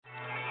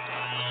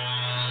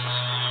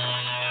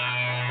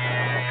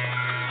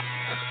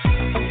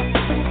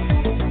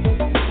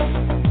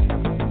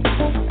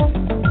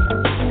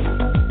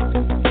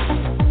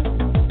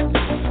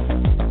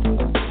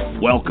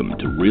Welcome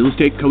to Real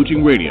Estate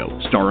Coaching Radio,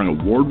 starring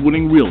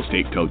award-winning real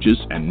estate coaches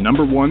and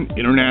 #1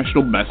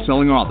 international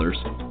best-selling authors,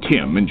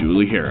 Tim and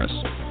Julie Harris.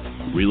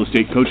 Real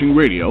Estate Coaching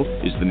Radio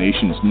is the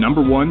nation's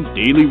 #1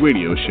 daily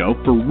radio show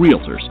for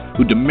realtors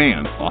who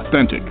demand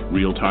authentic,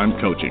 real-time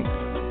coaching.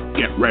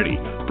 Get ready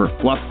for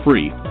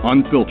fluff-free,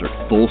 unfiltered,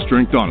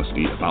 full-strength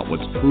honesty about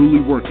what's truly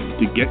working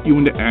to get you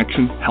into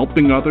action,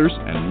 helping others,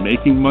 and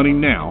making money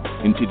now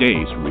in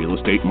today's real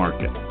estate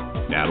market.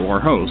 Now to our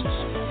hosts,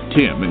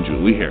 Tim and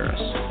Julie Harris.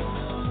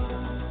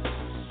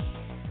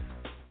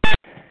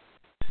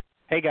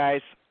 Hey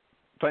guys,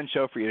 fun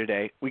show for you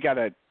today. We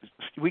get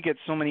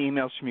so many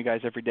emails from you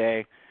guys every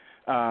day.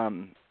 I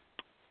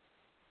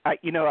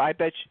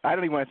bet I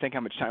don't even want to think how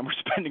much time we're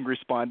spending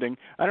responding.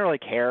 I don't really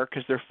care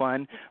because they're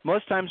fun.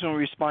 Most times when we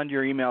respond to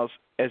your emails,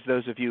 as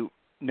those of you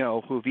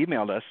know who've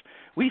emailed us,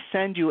 we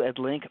send you a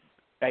link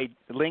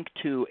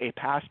to a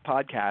past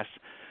podcast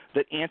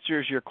that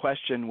answers your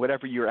question,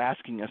 whatever you're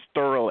asking us,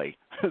 thoroughly.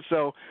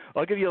 So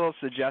I'll give you a little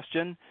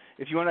suggestion.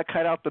 If you want to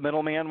cut out the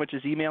middleman, which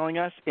is emailing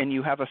us, and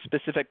you have a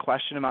specific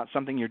question about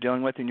something you're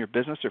dealing with in your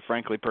business or,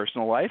 frankly,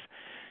 personal life,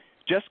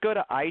 just go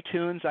to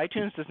iTunes.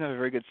 iTunes doesn't have a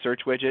very good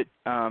search widget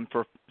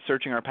for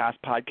searching our past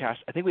podcasts.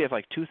 I think we have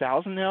like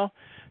 2,000 now.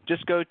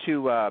 Just go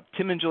to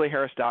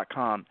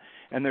timandjulieharris.com,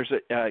 and there's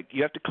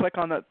you have to click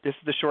on this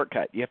is the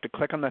shortcut. You have to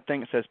click on the thing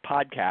that says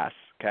podcasts,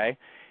 okay?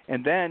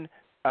 And then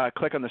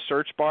click on the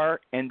search bar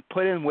and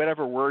put in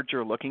whatever words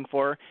you're looking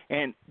for,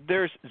 and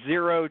there's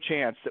zero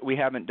chance that we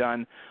haven't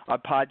done a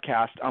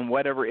podcast on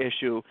whatever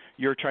issue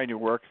you're trying to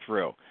work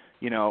through.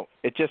 You know,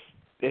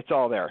 it's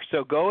all there.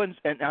 So go and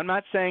I'm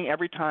not saying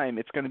every time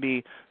it's going to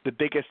be the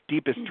biggest,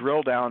 deepest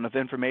drill down of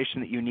information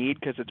that you need,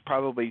 because it's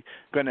probably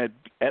going to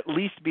at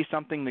least be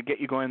something to get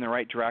you going in the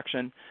right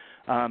direction.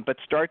 But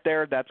start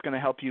there. That's going to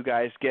help you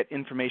guys get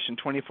information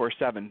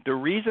 24/7. The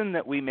reason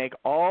that we make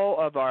all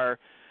of our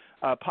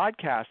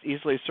podcast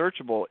easily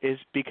searchable is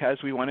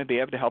because we want to be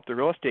able to help the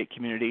real estate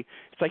community.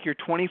 It's like your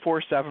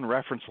 24/7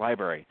 reference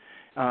library.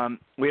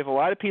 We have a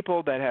lot of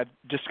people that have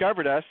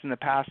discovered us in the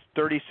past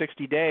 30,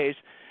 60 days,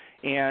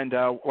 and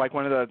like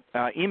one of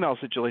the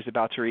emails that Julie's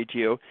about to read to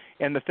you.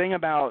 And the thing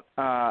about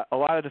a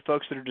lot of the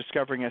folks that are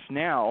discovering us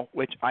now,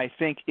 which I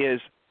think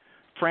is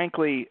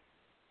frankly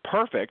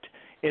perfect,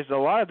 is a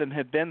lot of them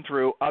have been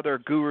through other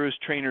gurus,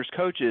 trainers,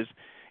 coaches,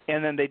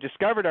 and then they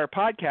discovered our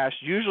podcast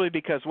usually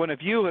because one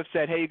of you have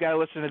said, hey, you got to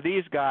listen to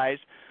these guys.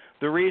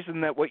 The reason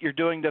that what you're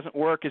doing doesn't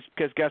work is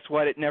because guess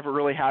what? It never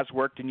really has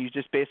worked, and you've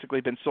just basically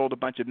been sold a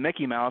bunch of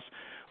Mickey Mouse.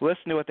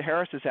 Listen to what the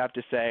Harrises have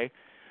to say.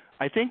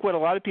 I think what a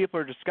lot of people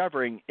are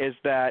discovering is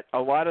that a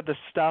lot of the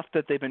stuff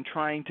that they've been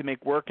trying to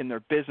make work in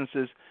their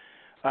businesses,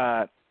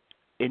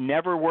 it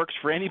never works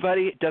for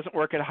anybody. It doesn't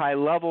work at a high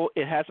level.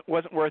 It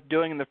wasn't worth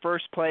doing in the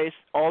first place,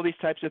 all these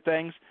types of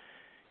things.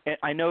 And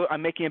I know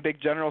I'm making a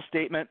big general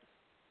statement,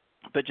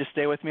 but just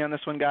stay with me on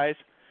this one, guys.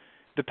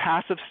 The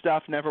passive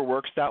stuff never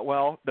works that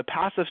well. The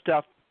passive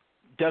stuff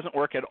doesn't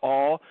work at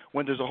all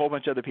when there's a whole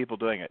bunch of other people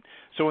doing it.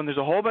 So when there's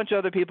a whole bunch of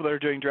other people that are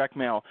doing direct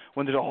mail,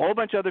 when there's a whole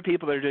bunch of other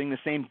people that are doing the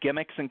same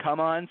gimmicks and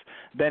come-ons,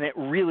 then it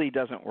really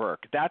doesn't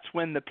work. That's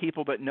when the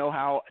people that know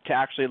how to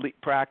actually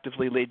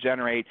proactively lead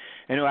generate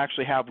and who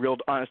actually have real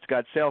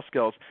honest-to-God sales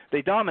skills,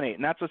 they dominate,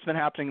 and that's what's been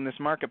happening in this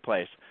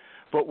marketplace.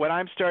 But what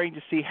I'm starting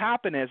to see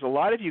happen is a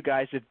lot of you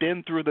guys have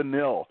been through the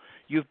mill.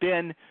 You've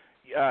been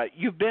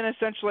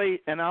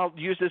essentially, and I'll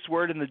use this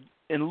word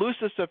in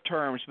loosest of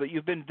terms, but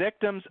you've been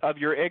victims of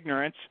your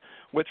ignorance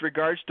with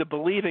regards to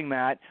believing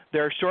that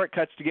there are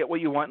shortcuts to get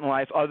what you want in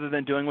life other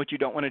than doing what you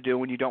don't want to do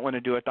when you don't want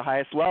to do it at the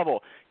highest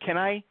level. Can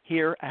I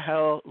hear a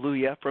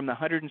hallelujah from the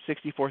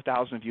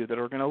 164,000 of you that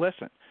are going to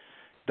listen?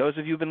 Those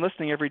of you who've been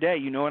listening every day,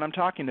 you know what I'm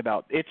talking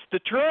about. It's the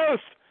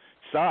truth.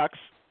 Sucks.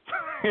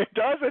 It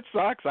does. It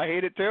sucks. I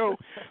hate it too.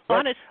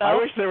 Honest, though. I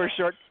wish there were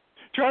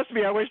Trust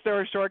me, I wish there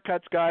were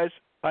shortcuts, guys.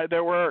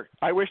 There were.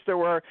 I wish there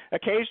were.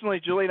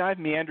 Occasionally, Julie and I have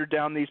meandered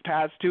down these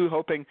paths too,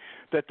 hoping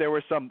that there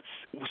was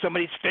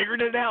somebody's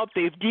figured it out.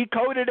 They've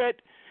decoded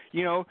it.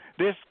 You know,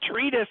 this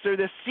treatise or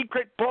this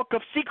secret book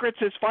of secrets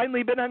has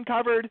finally been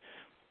uncovered.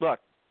 Look,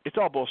 it's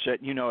all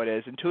bullshit. You know it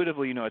is.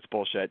 Intuitively, you know it's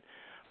bullshit.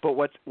 But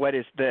what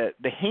is the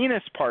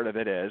heinous part of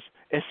it is,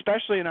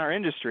 especially in our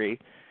industry,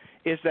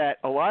 is that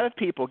a lot of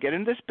people get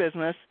into this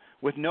business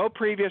with no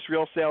previous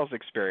real sales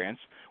experience,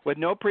 with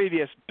no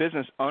previous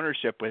business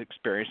ownership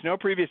experience, no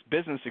previous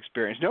business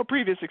experience, no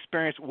previous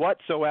experience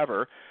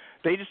whatsoever.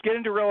 They just get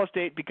into real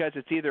estate because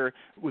it's either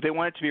they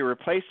want it to be a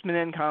replacement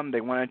income, they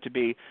want it to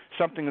be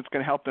something that's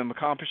going to help them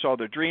accomplish all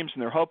their dreams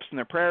and their hopes and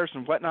their prayers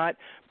and whatnot,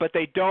 but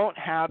they don't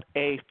have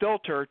a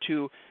filter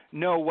to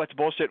know what's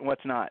bullshit and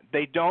what's not.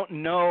 They don't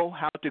know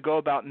how to go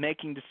about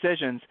making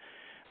decisions.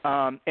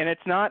 And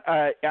it's not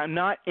I'm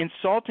not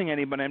insulting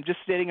anybody. I'm just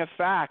stating a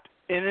fact.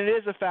 And it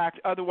is a fact.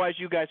 Otherwise,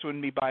 you guys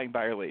wouldn't be buying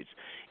buyer leads.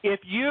 If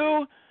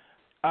you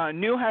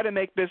knew how to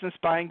make business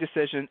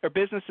decisions,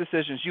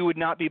 you would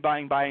not be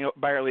buying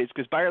buyer leads,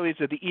 because buyer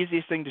leads are the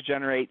easiest thing to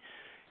generate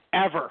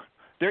ever.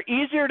 They're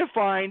easier to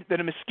find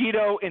than a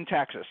mosquito in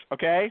Texas,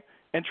 okay?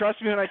 And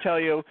trust me when I tell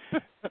you,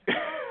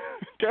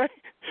 okay?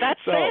 That's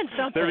saying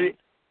something.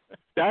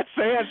 That's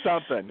saying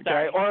something,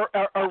 okay? Or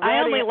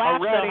I only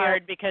laugh so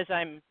hard because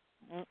I'm,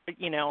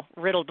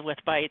 riddled with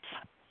bites.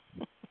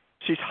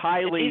 She's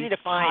highly, it's easy to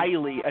find.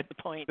 highly. That's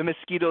the point. The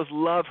mosquitoes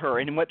love her,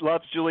 and what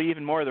loves Julie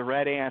even more, the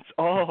red ants.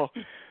 Oh,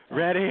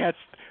 red ants,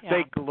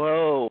 they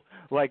glow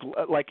like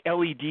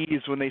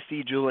LEDs when they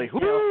see Julie.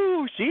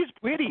 Woo, she's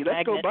pretty.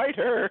 Let's go bite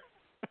her.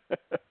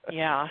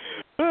 Yeah.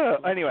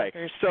 Anyway,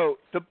 so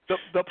the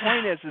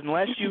point is,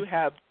 unless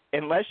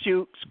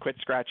you quit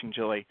scratching,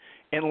 Julie,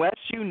 unless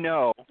you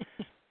know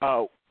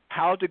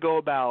how to go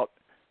about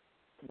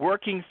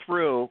working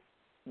through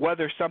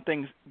whether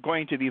something's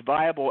going to be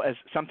viable as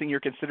something you're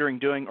considering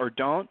doing or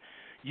don't,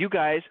 you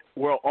guys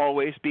will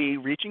always be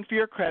reaching for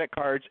your credit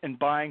cards and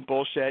buying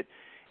bullshit.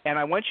 And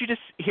I want you to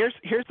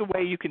here's the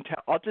way you can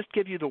tell. I'll just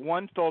give you the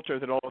one filter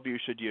that all of you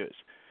should use.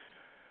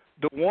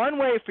 The one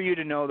way for you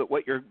to know that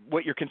what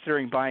you're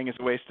considering buying is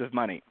a waste of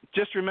money.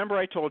 Just remember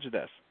I told you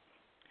this.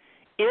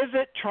 Is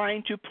it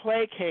trying to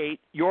placate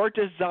your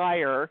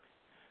desire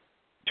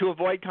to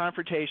avoid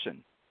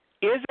confrontation?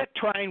 Is it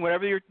trying,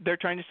 whatever they're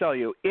trying to sell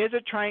you, is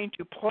it trying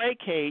to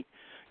placate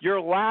your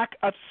lack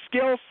of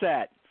skill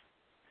set?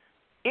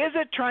 Is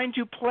it trying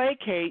to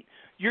placate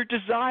your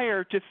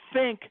desire to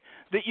think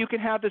that you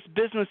can have this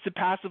business that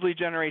passively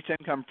generates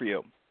income for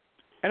you?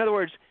 In other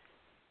words,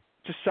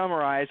 to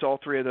summarize all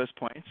three of those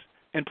points,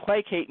 and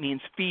placate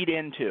means feed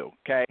into,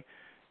 okay?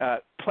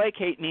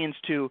 Placate means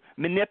to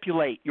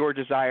manipulate your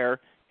desire,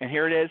 and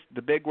here it is,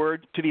 the big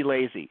word, to be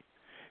lazy.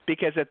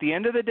 Because at the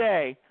end of the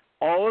day,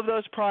 all of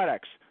those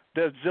products,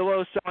 the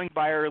Zillow selling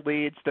buyer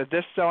leads, the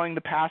this selling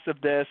the passive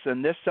this,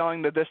 and this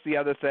selling the this the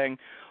other thing,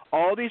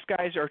 all these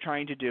guys are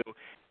trying to do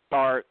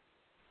are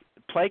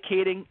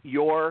placating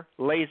your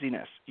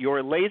laziness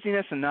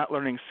in not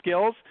learning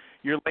skills,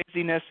 your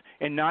laziness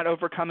in not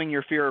overcoming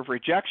your fear of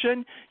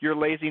rejection, your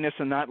laziness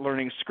in not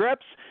learning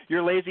scripts,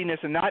 your laziness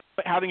in not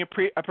having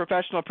a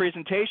professional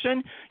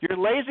presentation, your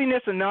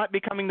laziness in not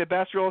becoming the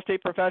best real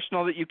estate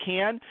professional that you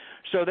can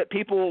so that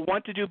people will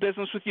want to do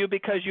business with you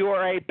because you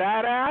are a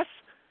badass,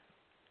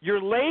 your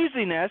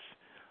laziness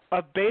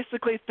of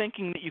basically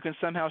thinking that you can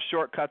somehow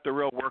shortcut the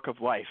real work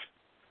of life.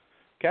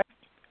 Okay?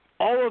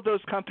 All of those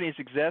companies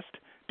exist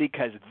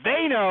because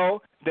they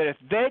know that if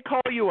they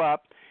call you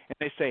up and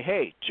they say,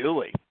 hey,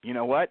 Julie, you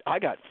know what? I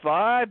got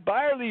 5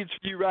 buyer leads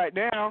for you right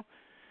now.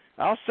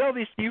 I'll sell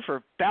these to you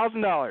for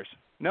 $1,000.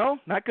 No?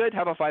 Not good?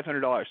 How about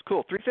 $500?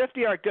 Cool. $350?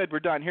 All right, good. We're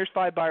done. Here's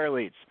 5 buyer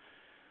leads.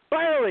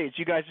 Buyer leads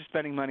you guys are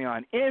spending money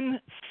on.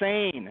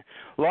 Insane.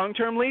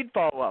 Long-term lead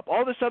follow-up.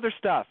 All this other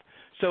stuff.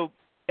 So,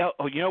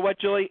 you know what,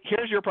 Julie?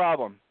 Here's your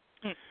problem.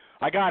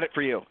 I got it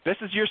for you. This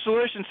is your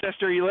solution,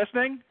 sister. Are you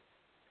listening?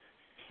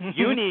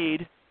 You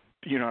need,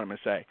 you know what I'm going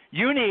to say,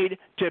 you need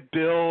to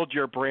build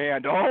your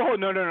brand. Oh,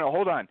 no,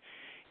 hold on.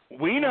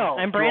 We know.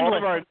 I'm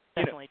brandless.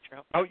 Definitely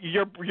true. Oh,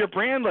 you're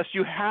brandless.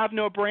 You have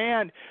no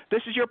brand.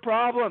 This is your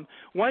problem.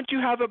 Once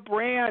you have a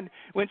brand,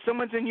 when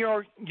someone's in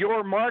your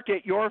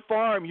market, your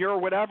farm, your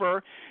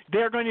whatever,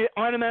 they're going to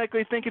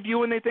automatically think of you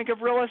when they think of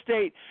real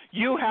estate.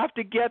 You have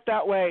to get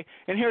that way.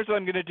 And here's what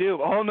I'm going to do.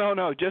 Oh,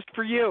 no, just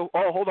for you.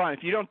 Oh, hold on. If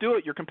you don't do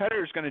it, your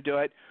competitor's going to do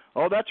it.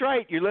 Oh, that's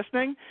right. You're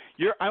listening?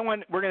 We're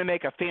going to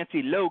make a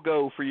fancy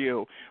logo for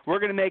you. We're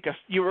going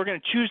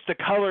to choose the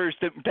colors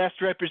that best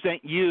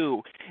represent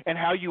you and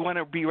how you want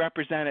to be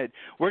represented.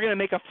 We're going to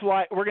make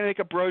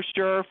a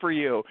brochure for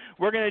you.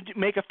 We're going to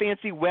make a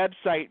fancy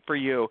website for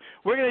you.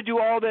 We're going to do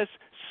all this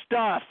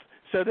stuff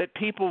so that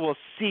people will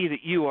see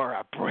that you are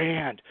a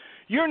brand.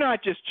 You're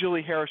not just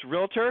Julie Harris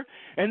Realtor,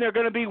 and they're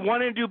going to be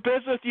wanting to do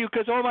business with you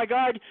because, oh, my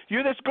God,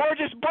 you're this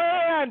gorgeous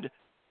brand.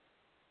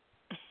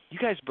 You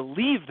guys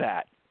believe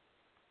that.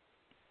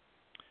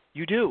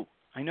 You do.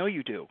 I know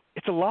you do.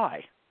 It's a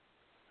lie.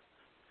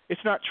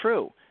 It's not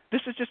true.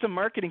 This is just a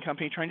marketing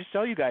company trying to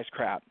sell you guys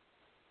crap.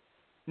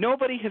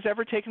 Nobody has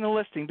ever taken a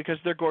listing because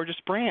of their gorgeous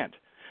brand.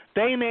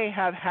 They may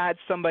have had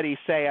somebody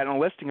say at a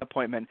listing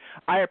appointment,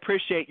 I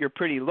appreciate your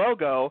pretty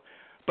logo,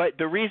 but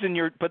the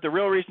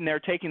real reason they're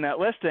taking that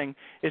listing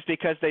is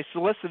because they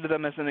solicited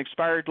them as an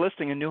expired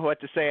listing and knew what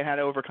to say and how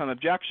to overcome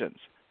objections.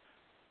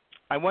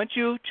 I want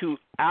you to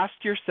ask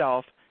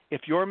yourself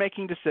if you're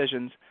making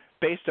decisions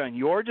based on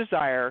your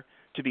desire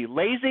to be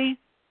lazy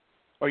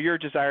or your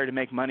desire to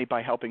make money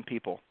by helping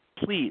people.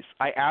 Please,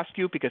 I ask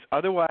you, because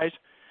otherwise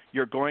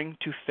you're going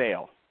to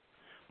fail.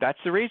 That's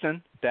the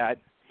reason that,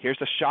 here's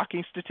a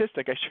shocking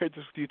statistic. I shared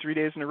this with you 3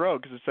 days in a row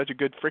because it's such a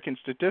good freaking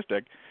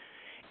statistic.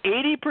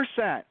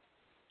 80%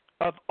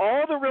 of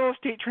all the real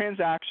estate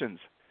transactions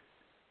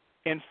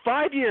in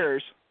 5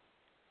 years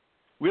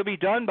will be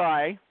done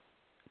by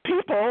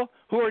people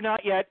who are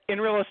not yet in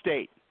real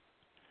estate.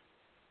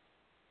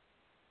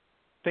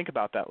 Think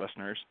about that,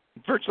 listeners.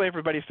 Virtually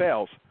everybody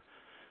fails.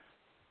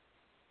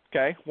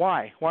 Okay,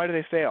 why? Why do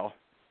they fail?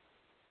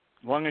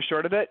 Long and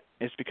short of it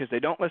is because they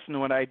don't listen to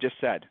what I just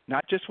said.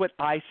 Not just what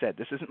I said.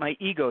 This isn't my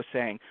ego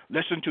saying,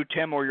 listen to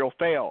Tim or you'll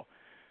fail.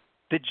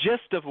 The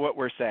gist of what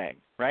we're saying,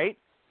 right?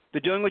 The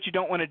doing what you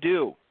don't want to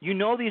do. You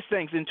know these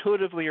things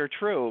intuitively are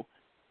true,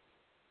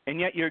 and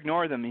yet you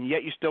ignore them, and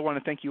yet you still want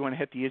to think you want to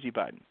hit the easy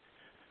button.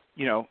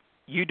 You know,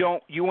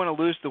 you want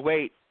to lose the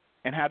weight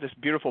and have this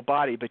beautiful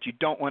body, but you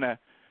don't want to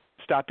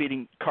stop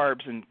eating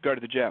carbs and go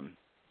to the gym.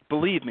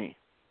 Believe me,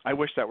 I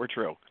wish that were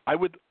true. I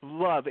would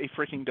love a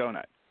freaking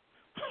donut.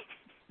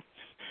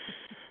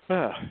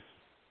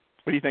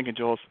 What are you thinking,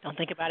 Jules? Don't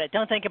think about it.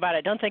 Don't think about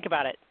it. Don't think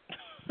about it.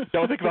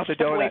 Don't think about the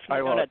donut.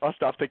 I will. I'll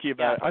stop thinking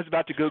about it. I was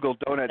about to Google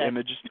donut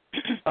images.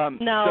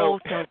 No,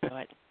 don't do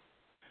it.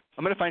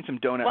 I'm going to find some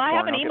donut porn. Well, I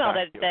have an email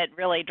that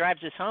really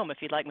drives this home if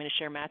you'd like me to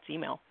share Matt's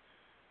email.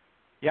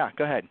 Yeah,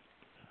 go ahead.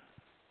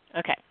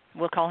 Okay.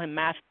 We'll call him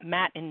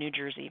Matt in New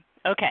Jersey.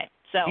 Okay.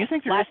 So do you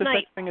think there is such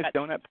night, thing as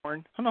donut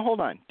porn? Oh, no, hold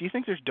on. Do you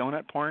think there's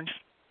donut porn?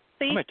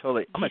 See? I'm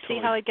gonna see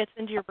how it gets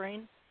into your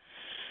brain?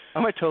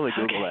 I'm going to totally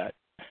Google that.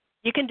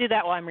 You can do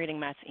that while I'm reading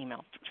Matt's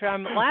email.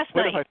 From last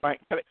night. If I find,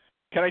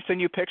 can I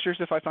send you pictures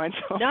if I find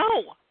some?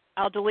 No.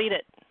 I'll delete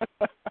it.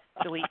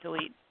 delete.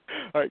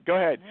 All right, go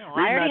ahead. No,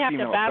 I already have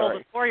to battle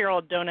the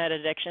 4-year-old donut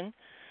addiction.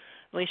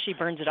 At least she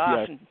burns it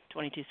off in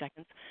 22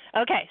 seconds.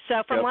 Okay,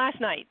 so from last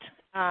night,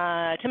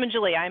 Tim and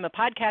Julie, I'm a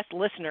podcast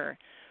listener.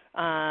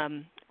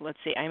 Let's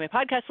see, I'm a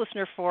podcast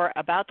listener for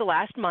about the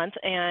last month,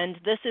 and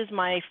this is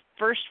my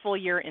first full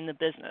year in the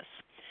business.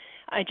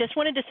 I just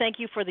wanted to thank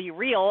you for the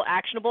real,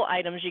 actionable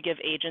items you give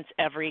agents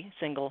every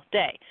single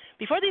day.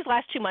 Before these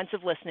last 2 months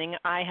of listening,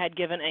 I had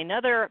given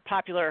another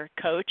popular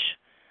coach,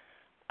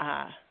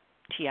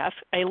 TF,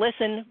 a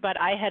listen, but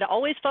I had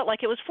always felt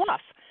like it was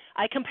fluff.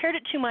 I compared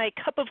it to my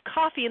cup of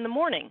coffee in the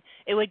morning.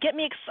 It would get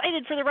me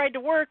excited for the ride to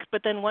work,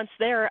 but then once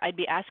there, I'd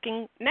be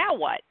asking, now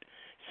what?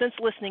 Since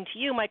listening to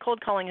you, my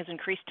cold calling has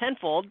increased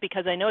tenfold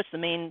because I know it's the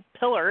main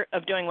pillar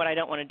of doing what I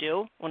don't want to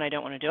do when I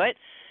don't want to do it.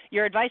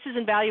 Your advice is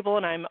invaluable,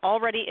 and I'm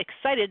already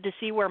excited to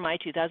see where my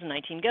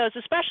 2019 goes,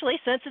 especially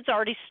since it's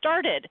already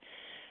started.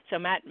 So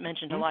Matt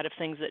mentioned a lot of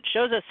things that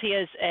shows us he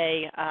is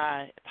a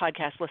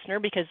podcast listener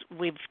because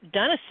we've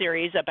done a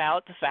series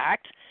about the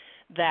fact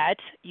that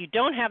you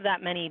don't have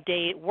that many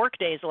work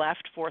days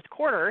left fourth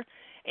quarter,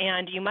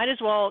 and you might as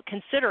well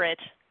consider it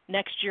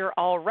next year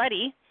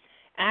already.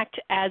 Act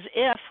as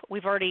if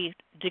we've already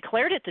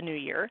declared it the new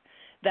year.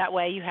 That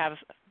way you have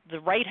the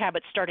right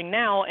habits starting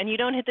now, and you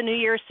don't hit the new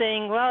year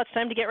saying, well, it's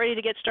time to get ready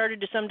to get started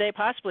to someday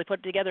possibly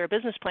put together a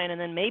business plan, and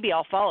then maybe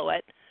I'll follow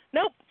it.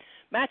 Nope.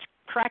 Matt's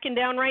cracking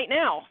down right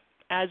now,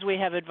 as we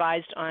have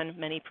advised on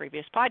many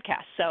previous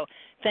podcasts. So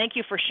thank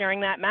you for sharing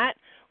that, Matt.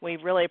 We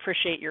really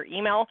appreciate your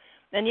email.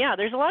 And, yeah,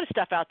 there's a lot of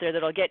stuff out there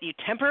that will get you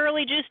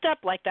temporarily juiced up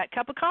like that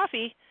cup of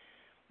coffee.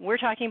 We're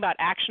talking about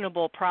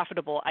actionable,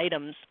 profitable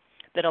items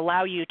that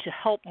allow you to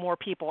help more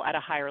people at a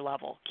higher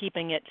level,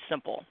 keeping it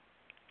simple.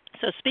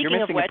 So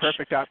speaking of which,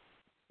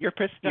 you're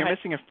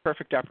missing a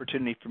perfect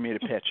opportunity for me to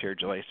pitch here,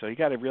 Julie. So you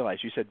got to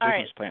realize you said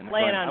business plan. Lay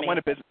it on me. I want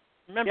a business.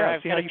 Remember,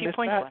 I've got a few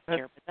points left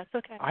here, but that's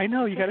okay. I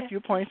know you got a few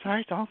points. All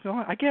right,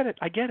 I get it.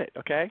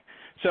 Okay.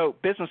 So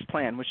business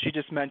plan, which she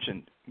just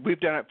mentioned,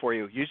 we've done it for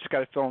you. You just got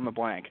to fill in the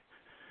blank.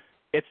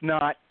 It's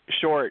not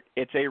short.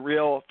 It's a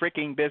real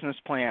freaking business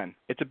plan.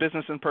 It's a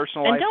business and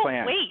personal life plan.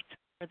 And don't wait.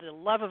 For the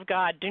love of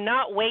God, do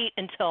not wait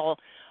until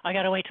I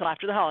got to wait till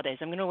after the holidays.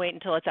 I'm going to wait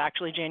until it's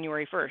actually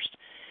January 1st.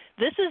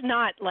 This is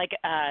not like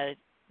a,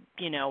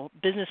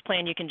 business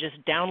plan you can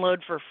just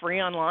download for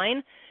free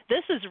online.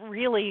 This is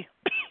really,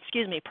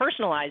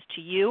 personalized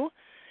to you.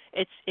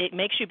 It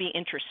makes you be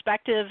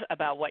introspective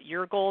about what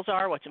your goals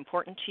are, what's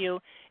important to you.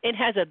 It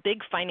has a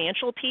big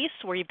financial piece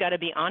where you've got to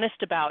be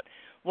honest about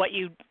what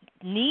you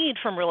need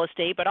from real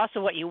estate, but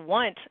also what you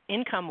want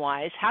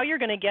income-wise, how you're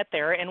going to get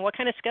there, and what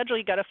kind of schedule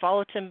you got to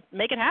follow to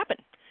make it happen.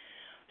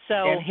 So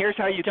and here's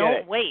how you don't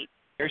get it. Wait.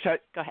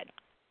 Go ahead.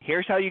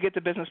 Here's how you get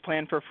the business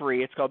plan for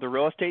free. It's called the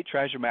Real Estate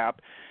Treasure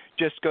Map.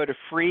 Just go to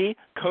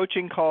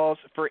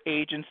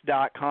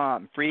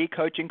freecoachingcallsforagents.com,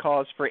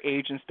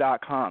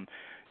 freecoachingcallsforagents.com.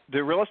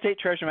 The Real Estate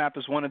Treasure Map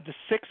is one of the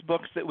 6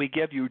 books that we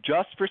give you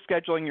just for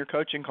scheduling your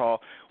coaching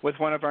call with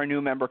one of our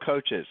new member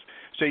coaches.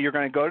 So you're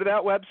going to go to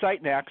that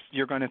website next.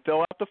 You're going to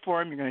fill out the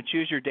form. You're going to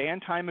choose your day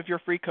and time of your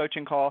free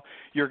coaching call.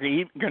 You're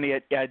going to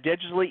get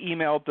digitally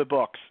emailed the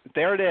books.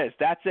 There it is.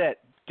 That's it.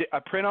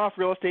 Print off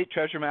Real Estate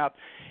Treasure Map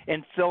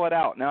and fill it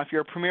out. Now, if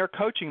you're a Premier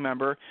Coaching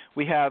member,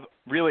 we have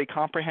really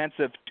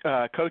comprehensive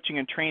coaching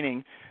and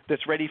training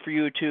that's ready for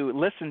you to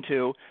listen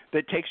to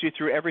that takes you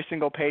through every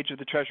single page of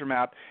the treasure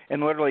map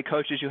and literally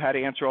coaches you how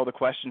to answer all the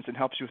questions and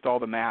helps you with all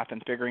the math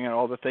and figuring out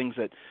all the things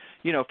that,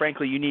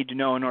 frankly, you need to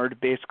know in order to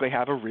basically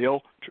have a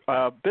real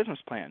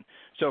business plan.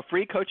 So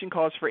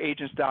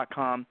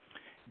freecoachingcallsforagents.com.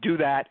 Do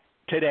that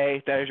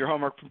today. That is your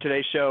homework from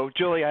today's show.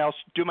 Julie, I'll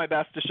do my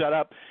best to shut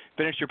up.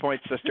 Finish your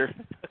point, sister.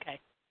 Okay.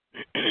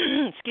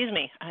 Excuse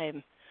me.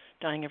 I'm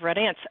dying of red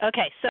ants.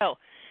 Okay, so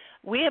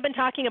we have been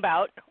talking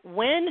about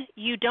when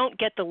you don't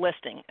get the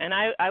listing, and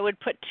I would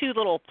put 2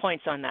 little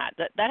points on that.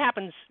 That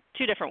happens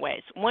 2 different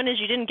ways. One is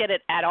you didn't get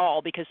it at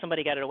all because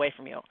somebody got it away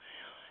from you.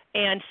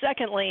 And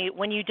secondly,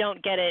 when you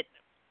don't get it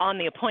on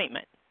the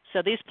appointment.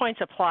 So these points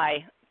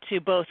apply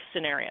to both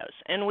scenarios.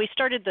 And we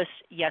started this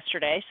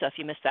yesterday, so if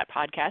you missed that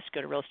podcast,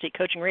 go to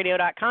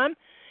realestatecoachingradio.com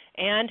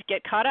and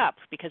get caught up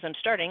because I'm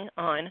starting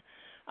on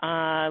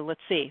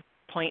Let's see,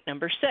 point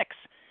number 6.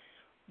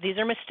 These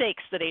are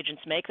mistakes that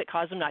agents make that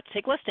cause them not to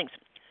take listings.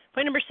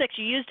 Point number 6,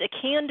 you used a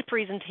canned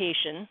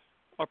presentation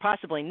or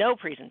possibly no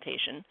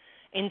presentation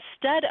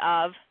instead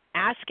of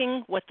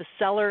asking what the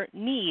seller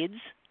needs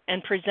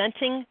and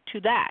presenting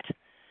to that.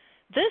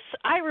 This,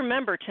 I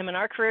remember, Tim, in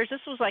our careers,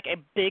 this was like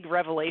a big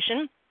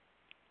revelation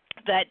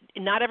that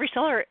not every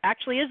seller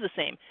actually is the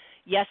same.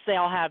 Yes, they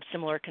all have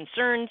similar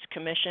concerns,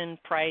 commission,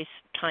 price,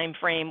 time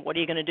frame, what are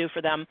you going to do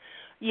for them?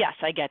 Yes,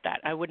 I get that.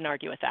 I wouldn't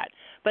argue with that.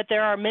 But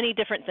there are many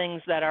different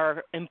things that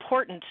are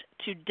important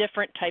to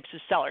different types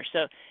of sellers. So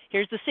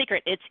here's the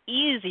secret. It's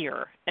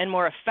easier and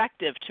more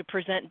effective to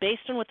present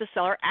based on what the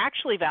seller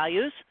actually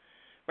values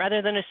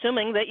rather than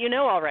assuming that you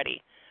know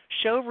already.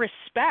 Show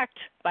respect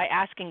by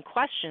asking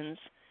questions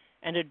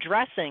and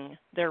addressing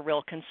their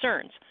real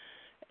concerns.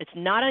 It's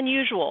not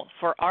unusual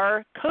for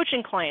our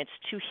coaching clients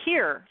to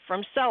hear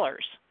from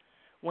sellers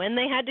when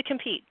they had to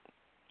compete.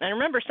 And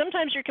remember,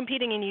 sometimes you're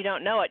competing and you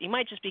don't know it. You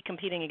might just be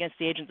competing against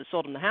the agent that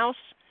sold them the house.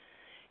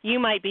 You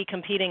might be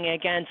competing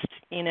against,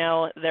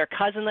 their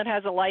cousin that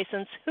has a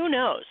license. Who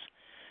knows?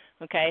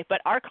 Okay,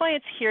 but our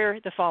clients hear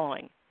the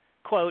following,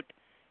 quote,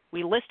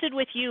 "We listed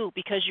with you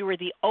because you were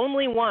the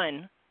only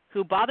one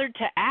who bothered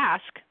to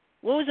ask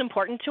what was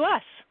important to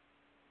us."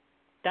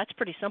 That's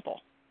pretty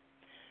simple.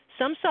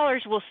 Some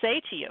sellers will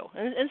say to you,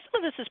 and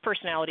some of this is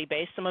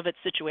personality-based, some of it's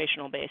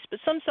situational-based, but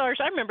some sellers,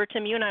 I remember,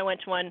 Tim, you and I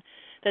went to one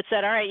that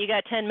said, all right, you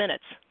got 10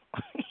 minutes.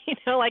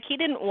 Like he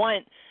didn't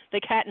want the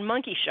cat and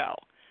monkey show.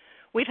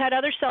 We've had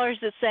other sellers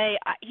that say,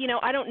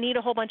 I don't need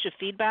a whole bunch of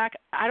feedback.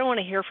 I don't want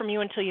to hear from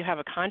you until you have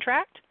a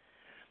contract.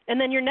 And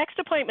then your next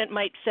appointment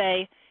might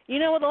say, the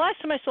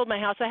last time I sold my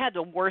house, I had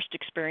the worst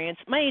experience.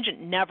 My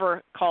agent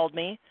never called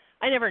me.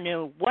 I never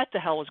knew what the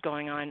hell was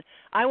going on.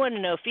 I want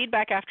to know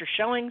feedback after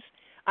showings.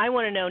 I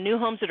want to know new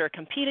homes that are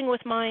competing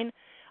with mine.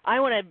 I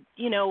want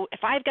to,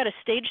 if I've got to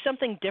stage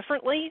something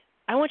differently,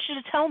 I want you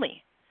to tell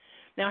me.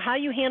 Now, how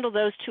you handle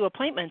those two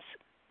appointments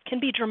can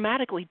be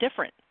dramatically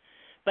different.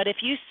 But if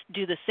you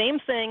do the same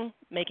thing,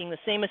 making the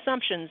same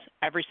assumptions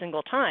every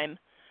single time,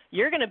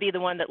 you're going to be the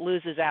one that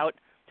loses out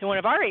to one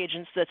of our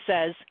agents that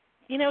says,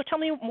 tell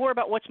me more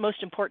about what's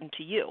most important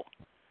to you,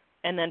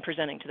 and then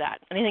presenting to that.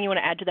 Anything you want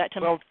to add to that,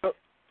 Tim? Well,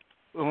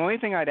 the only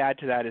thing I'd add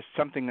to that is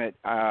something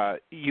that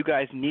you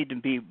guys need to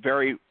be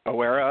very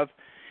aware of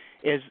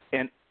is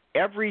in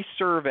every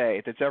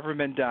survey that's ever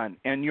been done,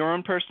 and your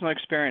own personal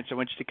experience, I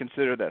want you to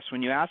consider this.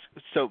 When you ask,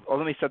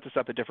 let me set this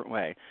up a different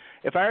way.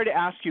 If I were to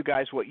ask you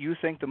guys what you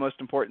think the most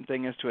important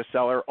thing is to a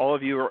seller, all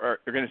of you are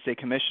going to say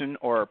commission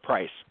or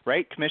price,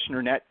 right? Commission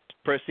or net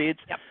proceeds.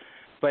 Yep.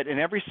 But in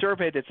every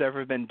survey that's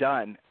ever been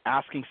done,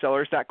 asking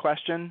sellers that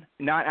question,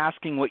 not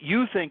asking what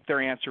you think their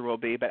answer will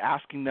be, but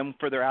asking them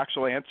for their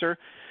actual answer,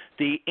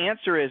 the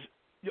answer is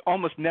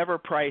almost never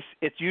price.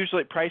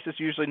 Price is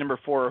usually number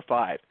 4 or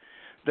 5.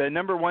 The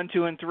number 1,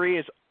 2, and 3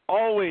 is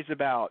always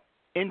about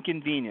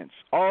inconvenience,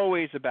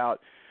 always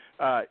about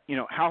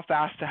how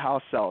fast the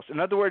house sells. In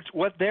other words,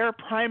 what they're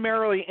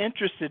primarily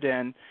interested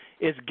in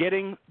is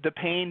getting the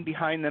pain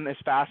behind them as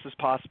fast as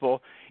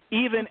possible,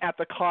 even at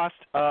the cost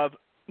of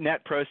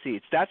net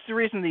proceeds. That's the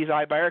reason these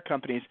iBuyer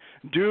companies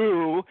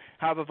do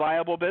have a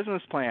viable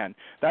business plan.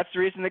 That's the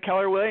reason that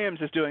Keller Williams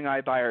is doing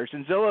iBuyers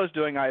and Zillow's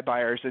doing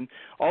iBuyers and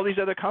all these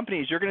other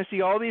companies. You're going to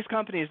see all these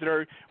companies that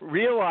are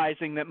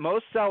realizing that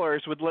most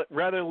sellers would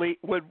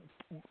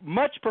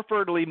much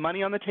prefer to leave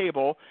money on the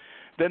table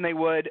than they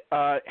would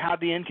have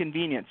the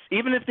inconvenience,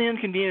 even if the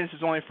inconvenience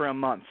is only for a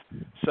month.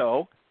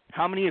 So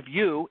how many of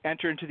you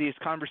enter into these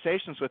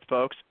conversations with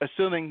folks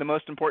assuming the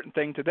most important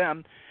thing to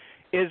them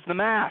is the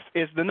math,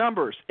 is the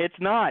numbers? It's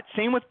not.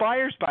 Same with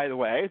buyers, by the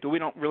way. We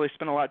don't really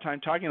spend a lot of time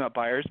talking about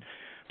buyers.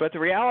 But the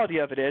reality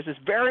of it is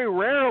very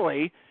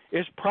rarely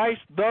is price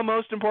the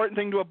most important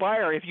thing to a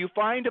buyer. If you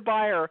find a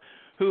buyer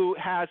who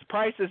has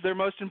price as their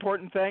most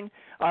important thing,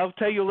 I'll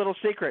tell you a little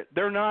secret.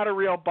 They're not a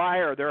real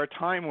buyer. They're a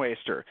time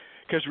waster.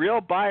 Because real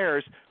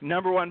buyers,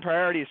 number 1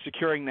 priority is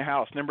securing the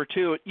house. Number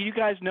 2, you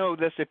guys know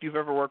this if you've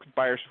ever worked with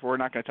buyers before. We're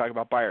not going to talk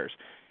about buyers.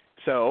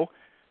 So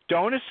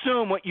don't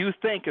assume what you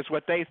think is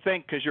what they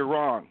think because you're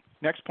wrong.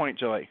 Next point,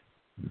 Julie.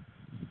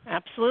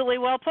 Absolutely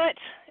well put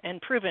and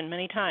proven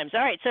many times.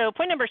 All right, so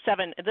point number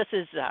 7, this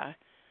is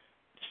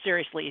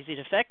seriously easy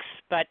to fix,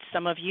 but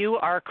some of you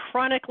are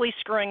chronically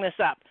screwing this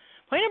up.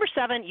 Point number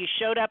 7, you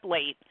showed up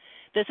late.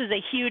 This is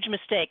a huge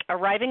mistake.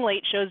 Arriving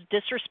late shows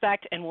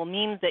disrespect and will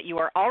mean that you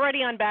are already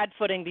on bad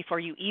footing before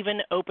you even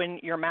open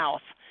your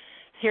mouth.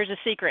 Here's a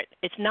secret.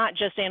 It's not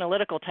just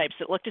analytical types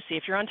that look to see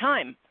if you're on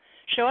time.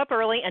 Show up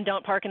early and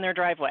don't park in their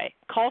driveway.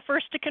 Call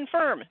first to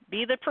confirm.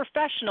 Be the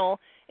professional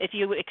if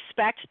you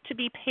expect to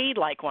be paid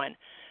like one.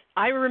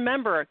 I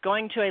remember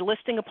going to a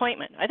listing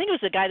appointment. I think it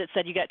was the guy that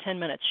said you got 10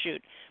 minutes,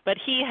 shoot. But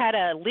he had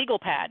a legal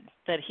pad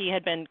that he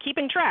had been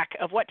keeping track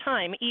of what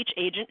time each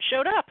agent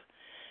showed up.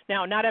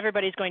 Now, not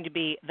everybody's going to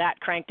be that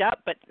cranked up,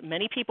 but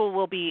many people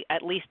will be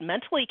at least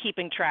mentally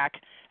keeping track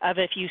of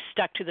if you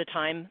stuck to the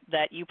time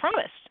that you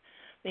promised.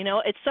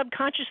 It's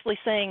subconsciously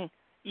saying,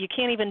 you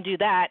can't even do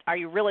that. Are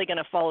you really going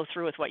to follow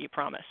through with what you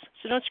promise?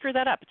 So don't screw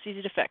that up. It's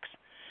easy to fix.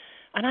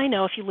 And I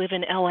know if you live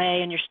in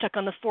LA and you're stuck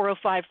on the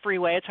 405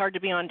 freeway, it's hard to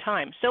be on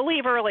time. So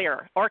leave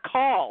earlier or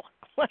call.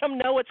 Let them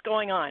know what's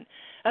going on.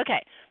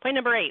 Okay, point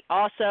number 8,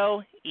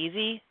 also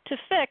easy to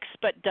fix,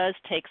 but does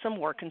take some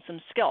work and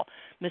some skill.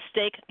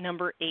 Mistake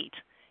number 8,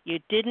 you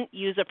didn't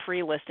use a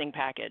pre-listing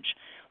package.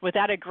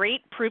 Without a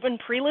great proven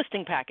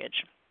pre-listing package,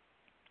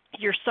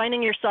 you're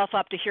signing yourself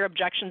up to hear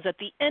objections at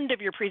the end of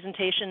your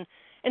presentation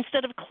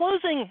instead of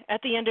closing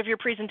at the end of your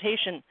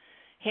presentation.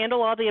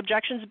 Handle all the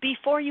objections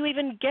before you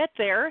even get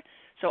there.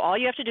 So all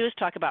you have to do is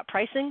talk about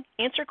pricing,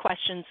 answer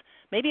questions,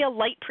 maybe a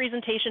light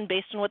presentation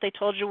based on what they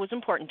told you was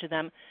important to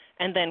them,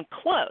 and then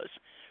close.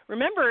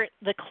 Remember,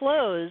 the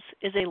close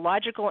is a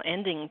logical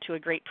ending to a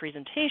great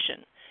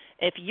presentation.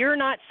 If you're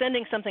not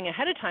sending something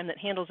ahead of time that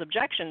handles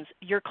objections,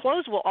 your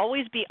close will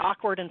always be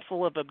awkward and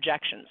full of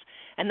objections.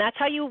 And that's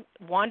how you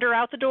wander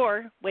out the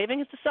door,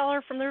 waving at the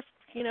seller from their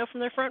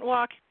front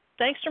walk.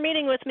 Thanks for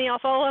meeting with me. I'll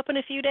follow up in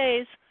a few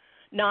days.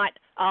 Not,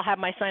 I'll have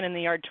my sign in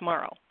the yard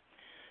tomorrow.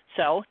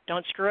 So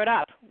don't screw it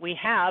up. We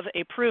have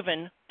a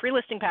proven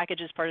pre-listing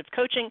package as part of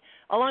coaching,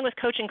 along with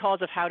coaching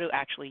calls of how to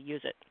actually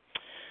use it.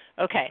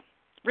 Okay,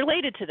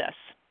 related to this,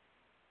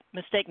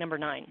 mistake number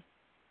 9.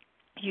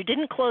 You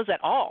didn't close at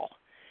all.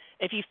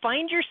 If you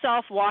find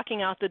yourself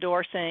walking out the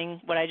door saying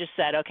what I just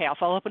said, okay, I'll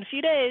follow up in a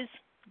few days,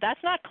 that's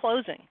not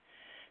closing.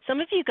 Some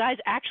of you guys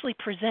actually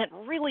present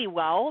really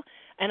well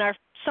and are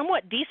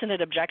somewhat decent at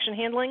objection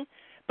handling,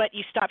 but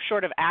you stop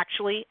short of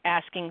actually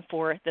asking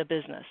for the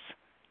business.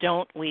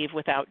 Don't leave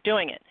without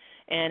doing it.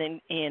 And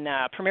in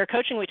Premier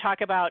Coaching, we talk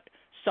about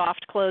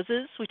soft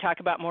closes. We talk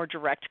about more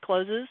direct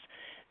closes.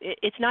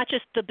 It's not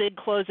just the big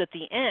close at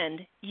the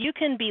end. You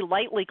can be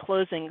lightly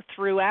closing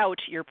throughout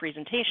your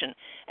presentation.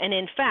 And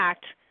in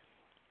fact,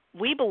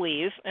 we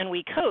believe and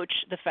we coach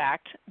the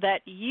fact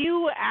that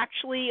you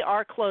actually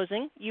are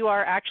closing, you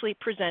are actually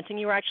presenting,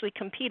 you are actually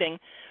competing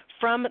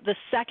from the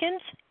second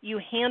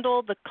you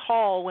handle the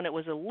call when it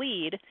was a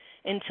lead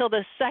until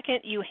the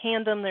second you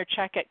hand them their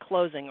check at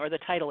closing, or the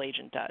title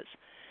agent does.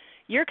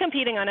 You're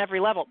competing on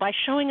every level. By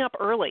showing up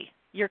early,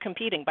 you're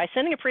competing. By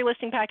sending a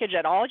pre-listing package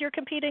at all, you're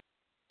competing.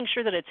 Making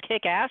sure that it's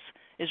kick-ass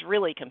is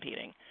really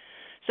competing.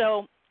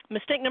 So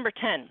mistake number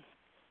 10,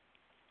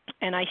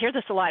 and I hear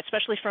this a lot,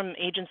 especially from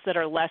agents that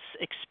are less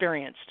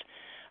experienced.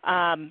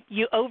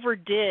 You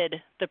overdid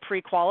the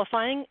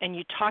pre-qualifying and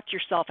you talked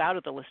yourself out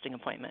of the listing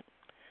appointment.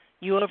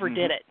 You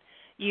overdid it.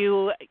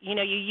 You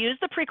use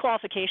the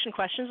pre-qualification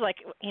questions like,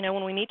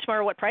 when we meet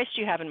tomorrow, what price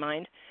do you have in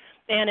mind?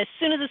 And as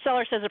soon as the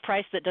seller says a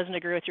price that doesn't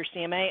agree with your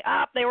CMA,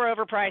 they were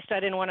overpriced, I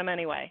didn't want them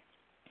anyway.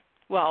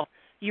 Well,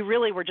 you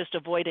really were just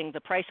avoiding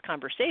the price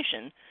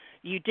conversation.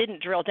 You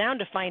didn't drill down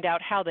to find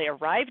out how they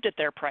arrived at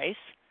their price.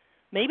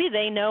 Maybe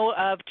they know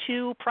of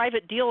 2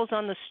 private deals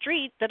on the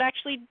street that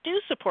actually do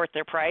support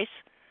their price,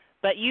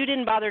 but you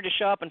didn't bother to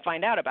show up and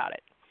find out about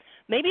it.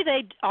 Maybe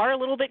they are a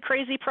little bit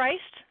crazy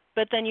priced,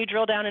 but then you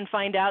drill down and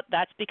find out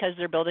that's because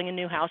they're building a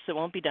new house that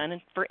won't be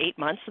done for 8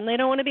 months and they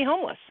don't want to be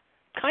homeless.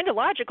 Kind of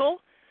logical.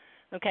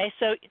 Okay,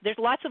 so there's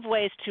lots of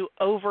ways to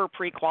over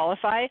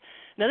pre-qualify.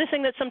 Another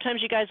thing that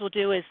sometimes you guys will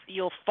do is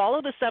you'll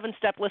follow the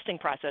 7-step listing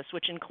process,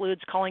 which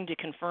includes calling to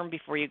confirm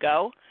before you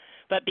go.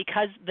 But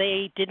because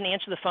they didn't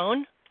answer the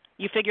phone,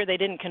 you figure they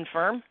didn't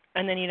confirm,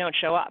 and then you don't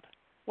show up.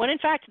 When in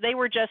fact, they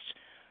were just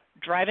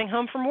driving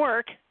home from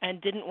work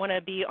and didn't want to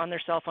be on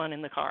their cell phone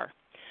in the car.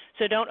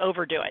 So don't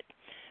overdo it.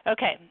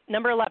 Okay,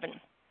 number 11.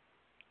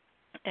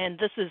 And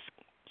this is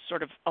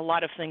sort of a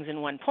lot of things in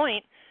one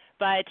point.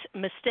 But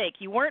mistake,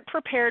 you weren't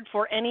prepared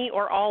for any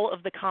or all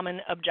of the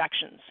common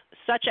objections,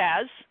 such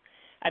as,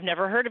 I've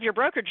never heard of your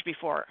brokerage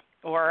before,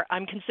 or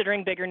I'm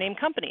considering bigger name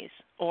companies,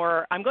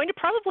 or I'm going to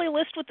probably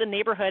list with the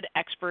neighborhood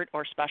expert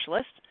or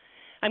specialist.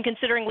 I'm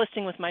considering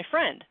listing with my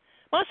friend.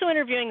 I'm also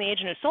interviewing the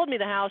agent who sold me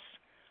the house.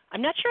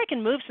 I'm not sure I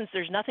can move since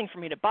there's nothing for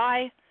me to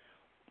buy.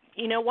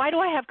 Why do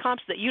I have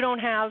comps that you don't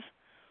have?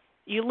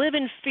 You live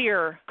in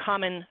fear,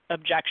 common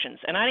objections.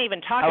 And I didn't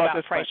even talk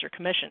about price or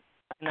commission.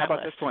 How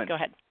about this one? Go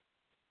ahead.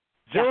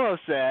 Zillow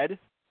said.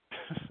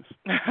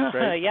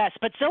 Yes,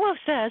 but Zillow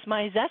says,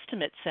 my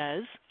Zestimate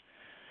says.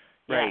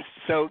 Right. Yes.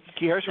 So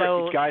here's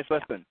what, guys,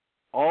 listen.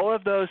 All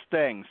of those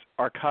things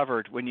are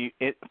covered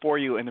for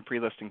you in the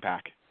pre-listing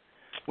pack.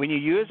 When you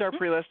use our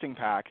pre-listing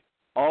pack,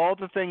 all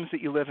the things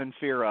that you live in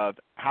fear of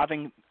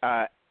having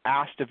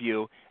asked of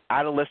you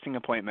at a listing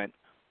appointment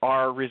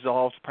are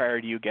resolved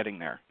prior to you getting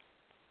there.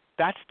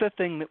 That's the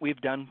thing that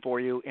we've done for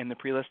you in the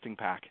pre-listing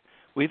pack.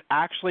 We've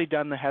actually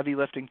done the heavy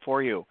lifting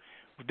for you.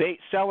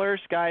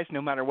 Sellers, guys,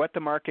 no matter what the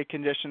market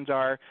conditions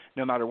are,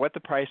 no matter what the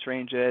price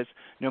range is,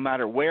 no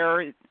matter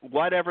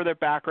whatever their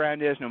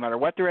background is, no matter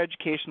what their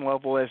education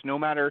level is,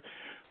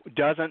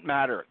 doesn't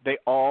matter. They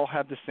all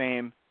have the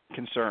same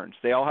concerns.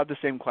 They all have the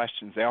same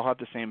questions. They all have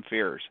the same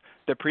fears.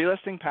 The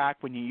pre-listing pack,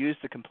 when you use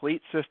the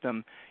complete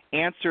system,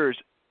 answers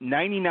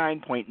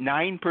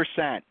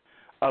 99.9%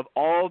 of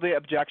all the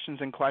objections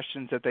and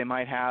questions that they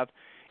might have.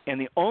 And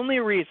the only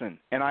reason,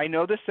 and I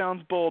know this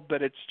sounds bold,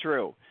 but it's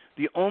true,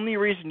 the only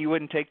reason you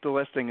wouldn't take the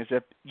listing is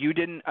if you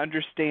didn't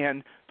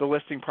understand the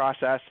listing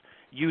process,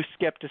 you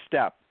skipped a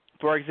step.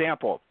 For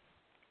example,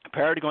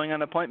 prior to going on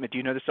an appointment, do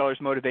you know the seller's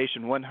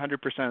motivation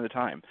 100% of the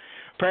time?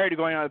 Prior to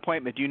going on an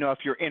appointment, do you know if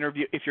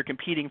you're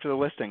competing for the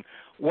listing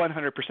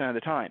 100% of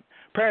the time?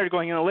 Prior to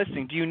going on a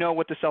listing, do you know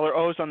what the seller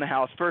owes on the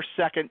house, first,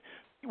 second,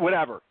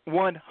 whatever,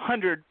 100%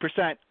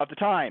 of the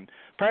time?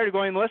 Prior to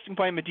going on the listing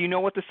appointment, do you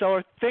know what the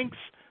seller thinks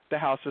the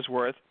house is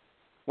worth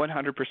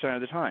 100%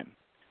 of the time?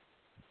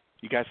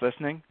 You guys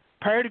listening?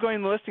 Prior to going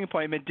to the listing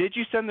appointment, did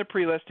you send the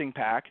pre-listing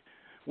pack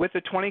with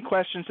the 20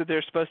 questions that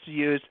they're supposed to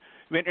use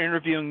when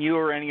interviewing you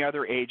or any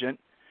other agent?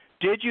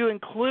 Did you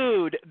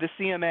include the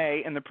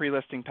CMA in the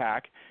pre-listing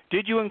pack?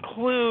 Did you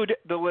include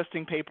the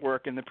listing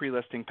paperwork in the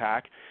pre-listing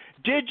pack?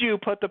 Did you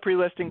put the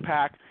pre-listing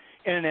pack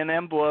in an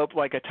envelope,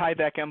 like a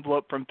Tyvek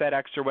envelope from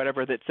FedEx or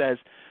whatever, that says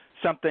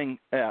something,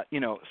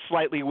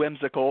 slightly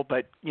whimsical,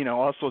 but,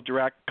 also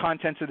direct,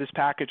 contents of this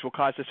package will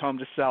cause this home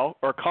to sell,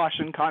 or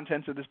caution,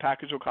 contents of this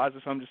package will cause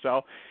this home to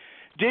sell?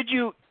 Did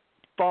you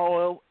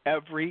follow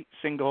every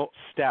single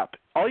step?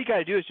 All you got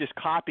to do is just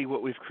copy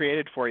what we've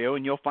created for you,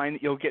 and you'll find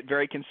that you'll get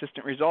very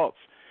consistent results.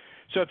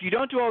 So if you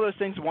don't do all those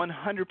things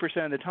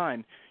 100% of the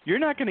time, you're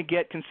not going to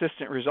get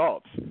consistent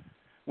results.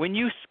 When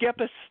you skip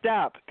a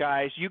step,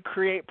 guys, you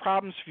create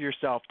problems for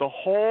yourself. The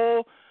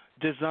whole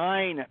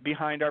design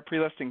behind our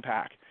pre-listing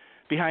pack,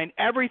 behind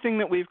everything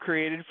that we've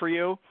created for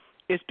you,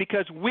 is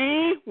because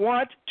we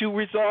want to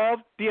resolve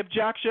the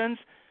objections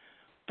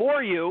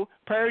for you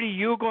prior to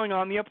you going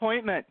on the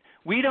appointment.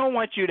 We don't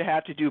want you to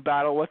have to do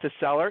battle with the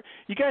seller.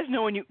 You guys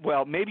know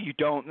maybe you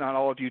don't, not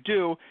all of you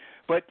do,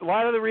 but a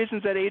lot of the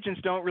reasons that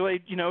agents don't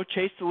really,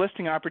 chase the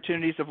listing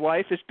opportunities of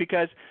life is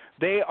because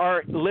they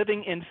are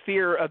living in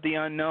fear of the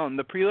unknown.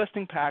 The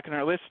pre-listing pack and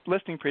our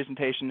listing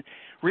presentation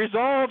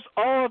resolves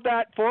all of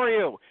that for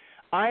you.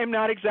 I am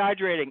not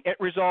exaggerating. It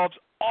resolves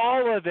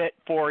all of it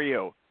for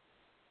you.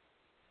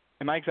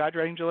 Am I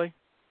exaggerating, Julie?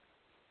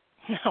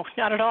 No,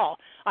 not at all.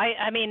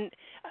 I mean,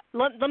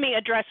 let me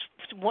address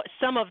what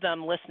some of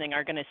them listening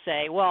are going to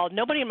say. Well,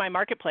 nobody in my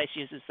marketplace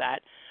uses that.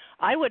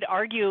 I would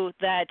argue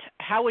that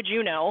how would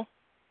you know,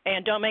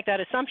 and don't make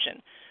that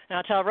assumption. And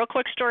I'll tell a real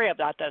quick story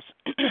about this.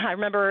 I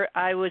remember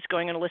I was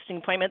going on a listing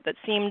appointment that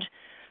seemed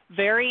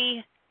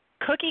very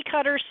cookie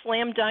cutter,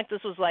 slam dunk.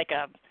 This was like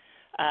a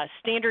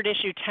standard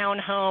issue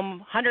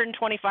townhome,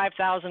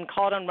 $125,000,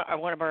 called on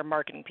one of our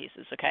marketing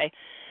pieces, okay?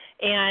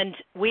 And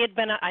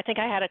I think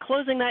I had a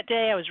closing that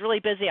day. I was really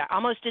busy. I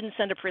almost didn't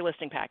send a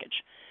pre-listing package,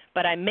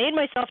 but I made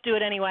myself do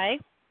it anyway.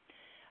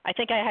 I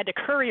think I had to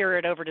courier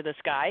it over to this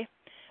guy.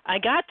 I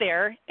got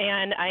there,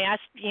 and I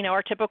asked,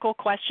 our typical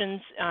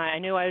questions. I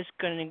knew I was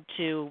going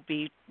to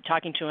be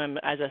talking to him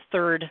as a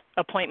third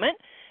appointment,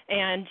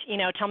 and,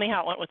 tell me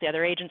how it went with the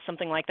other agents,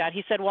 something like that.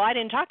 He said, well, I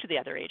didn't talk to the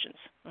other agents.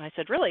 And I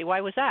said, really?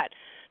 Why was that?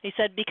 He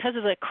said, because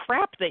of the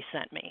crap they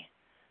sent me.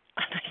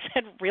 I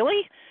said,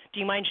 really? Do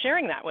you mind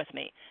sharing that with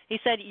me? He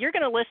said, you're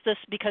going to list this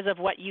because of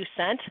what you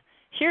sent.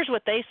 Here's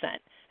what they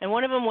sent. And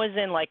one of them was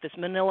in like this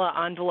manila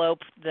envelope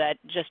that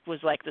just was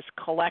like this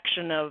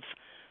collection of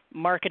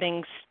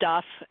marketing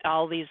stuff,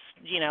 all these,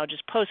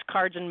 just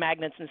postcards and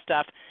magnets and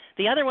stuff.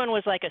 The other one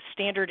was like a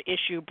standard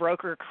issue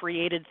broker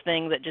created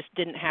thing that just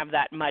didn't have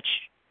that much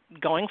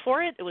going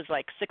for it. It was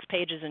like 6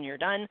 pages and you're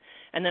done.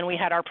 And then we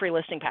had our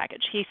pre-listing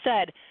package. He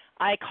said,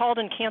 I called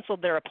and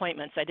canceled their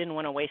appointments. I didn't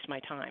want to waste my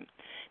time.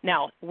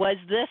 Now, was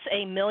this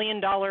a $1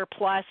 million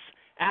plus,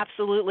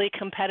 absolutely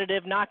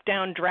competitive,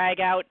 knockdown, drag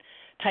out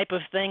type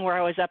of thing where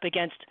I was up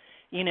against,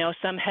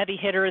 some heavy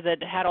hitter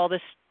that had all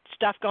this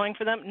stuff going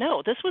for them?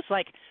 No, this was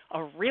like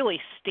a really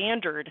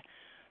standard,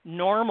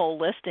 normal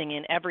listing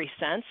in every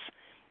sense.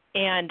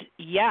 And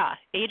yeah,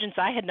 agents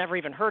I had never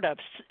even heard of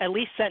at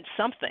least sent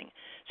something.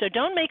 So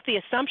don't make the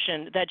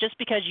assumption that just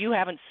because you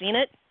haven't seen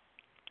it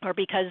or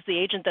because the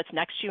agent that's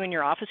next to you in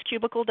your office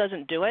cubicle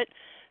doesn't do it,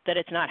 that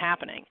it's not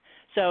happening.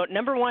 So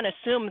number one,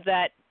 assume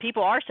that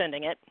people are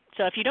sending it.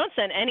 So if you don't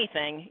send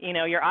anything,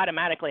 you're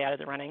automatically out of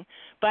the running.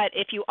 But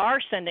if you are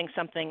sending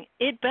something,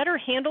 it better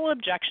handle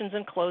objections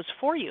and close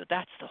for you.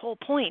 That's the whole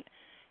point.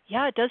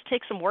 Yeah, it does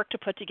take some work to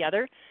put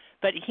together.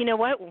 But you know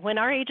what? When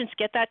our agents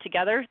get that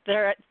together,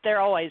 they're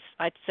always,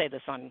 I'd say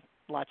this on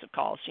lots of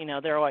calls,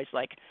 they're always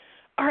like,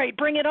 all right,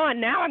 bring it on.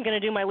 Now I'm going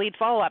to do my lead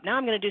follow-up. Now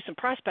I'm going to do some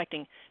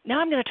prospecting. Now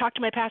I'm going to talk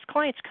to my past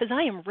clients because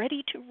I am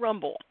ready to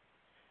rumble.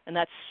 And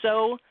that's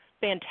so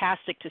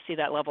fantastic to see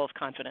that level of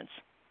confidence.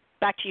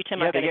 Back to you, Tim.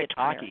 Yeah, I've got they to get get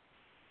cocky.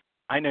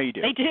 I know you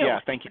do. They do. Yeah,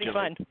 thank you, Pretty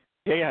Julie. fun.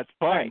 Yeah, it's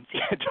fun. Right.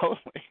 Yeah,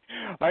 totally.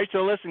 All right,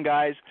 so listen,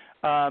 guys,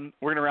 we're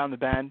going to round the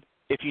bend.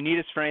 If you need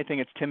us for anything,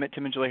 it's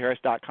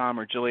tim@timandjulieharris.com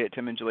or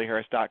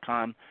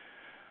julie@timandjulieharris.com.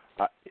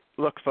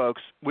 Look,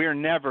 folks, we are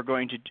never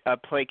going to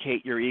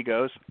placate your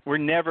egos. We're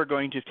never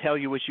going to tell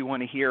you what you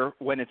want to hear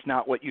when it's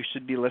not what you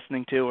should be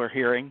listening to or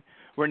hearing.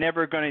 We're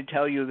never going to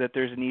tell you that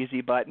there's an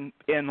easy button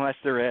unless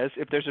there is.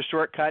 If there's a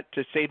shortcut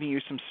to saving you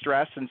some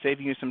stress and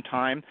saving you some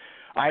time,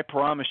 I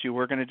promise you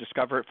we're going to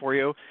discover it for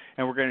you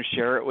and we're going to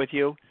share it with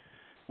you.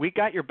 We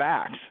got your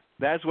backs.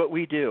 That's what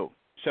we do.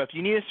 So if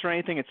you need us for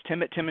anything, it's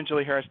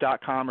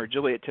tim@timandjulieharris.com or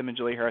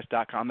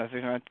julie@timandjulieharris.com. Have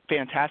a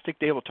fantastic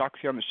day. We'll talk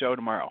with you on the show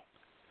tomorrow.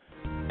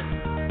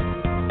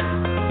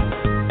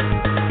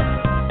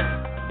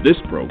 This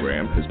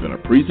program has been a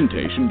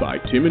presentation by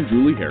Tim and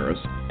Julie Harris,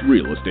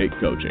 Real Estate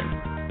Coaching.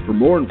 For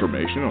more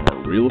information on our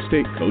real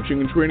estate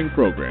coaching and training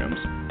programs,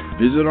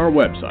 visit our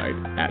website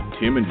at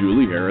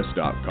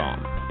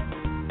timandjulieharris.com.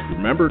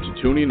 Remember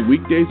to tune in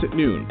weekdays at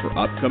noon for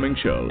upcoming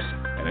shows.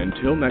 And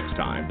until next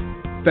time,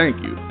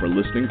 thank you for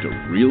listening to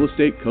Real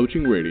Estate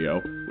Coaching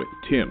Radio with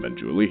Tim and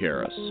Julie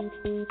Harris.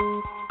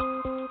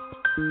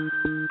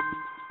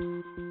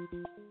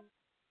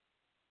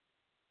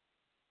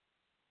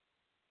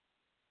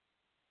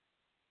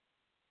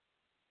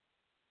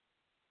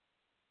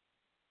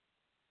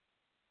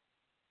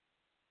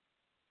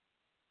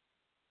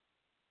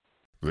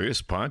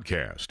 This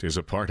podcast is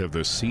a part of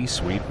the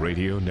C-Suite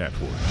Radio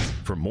Network.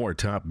 For more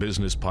top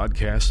business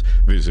podcasts,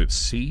 visit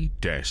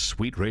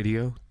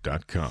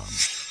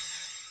c-suiteradio.com.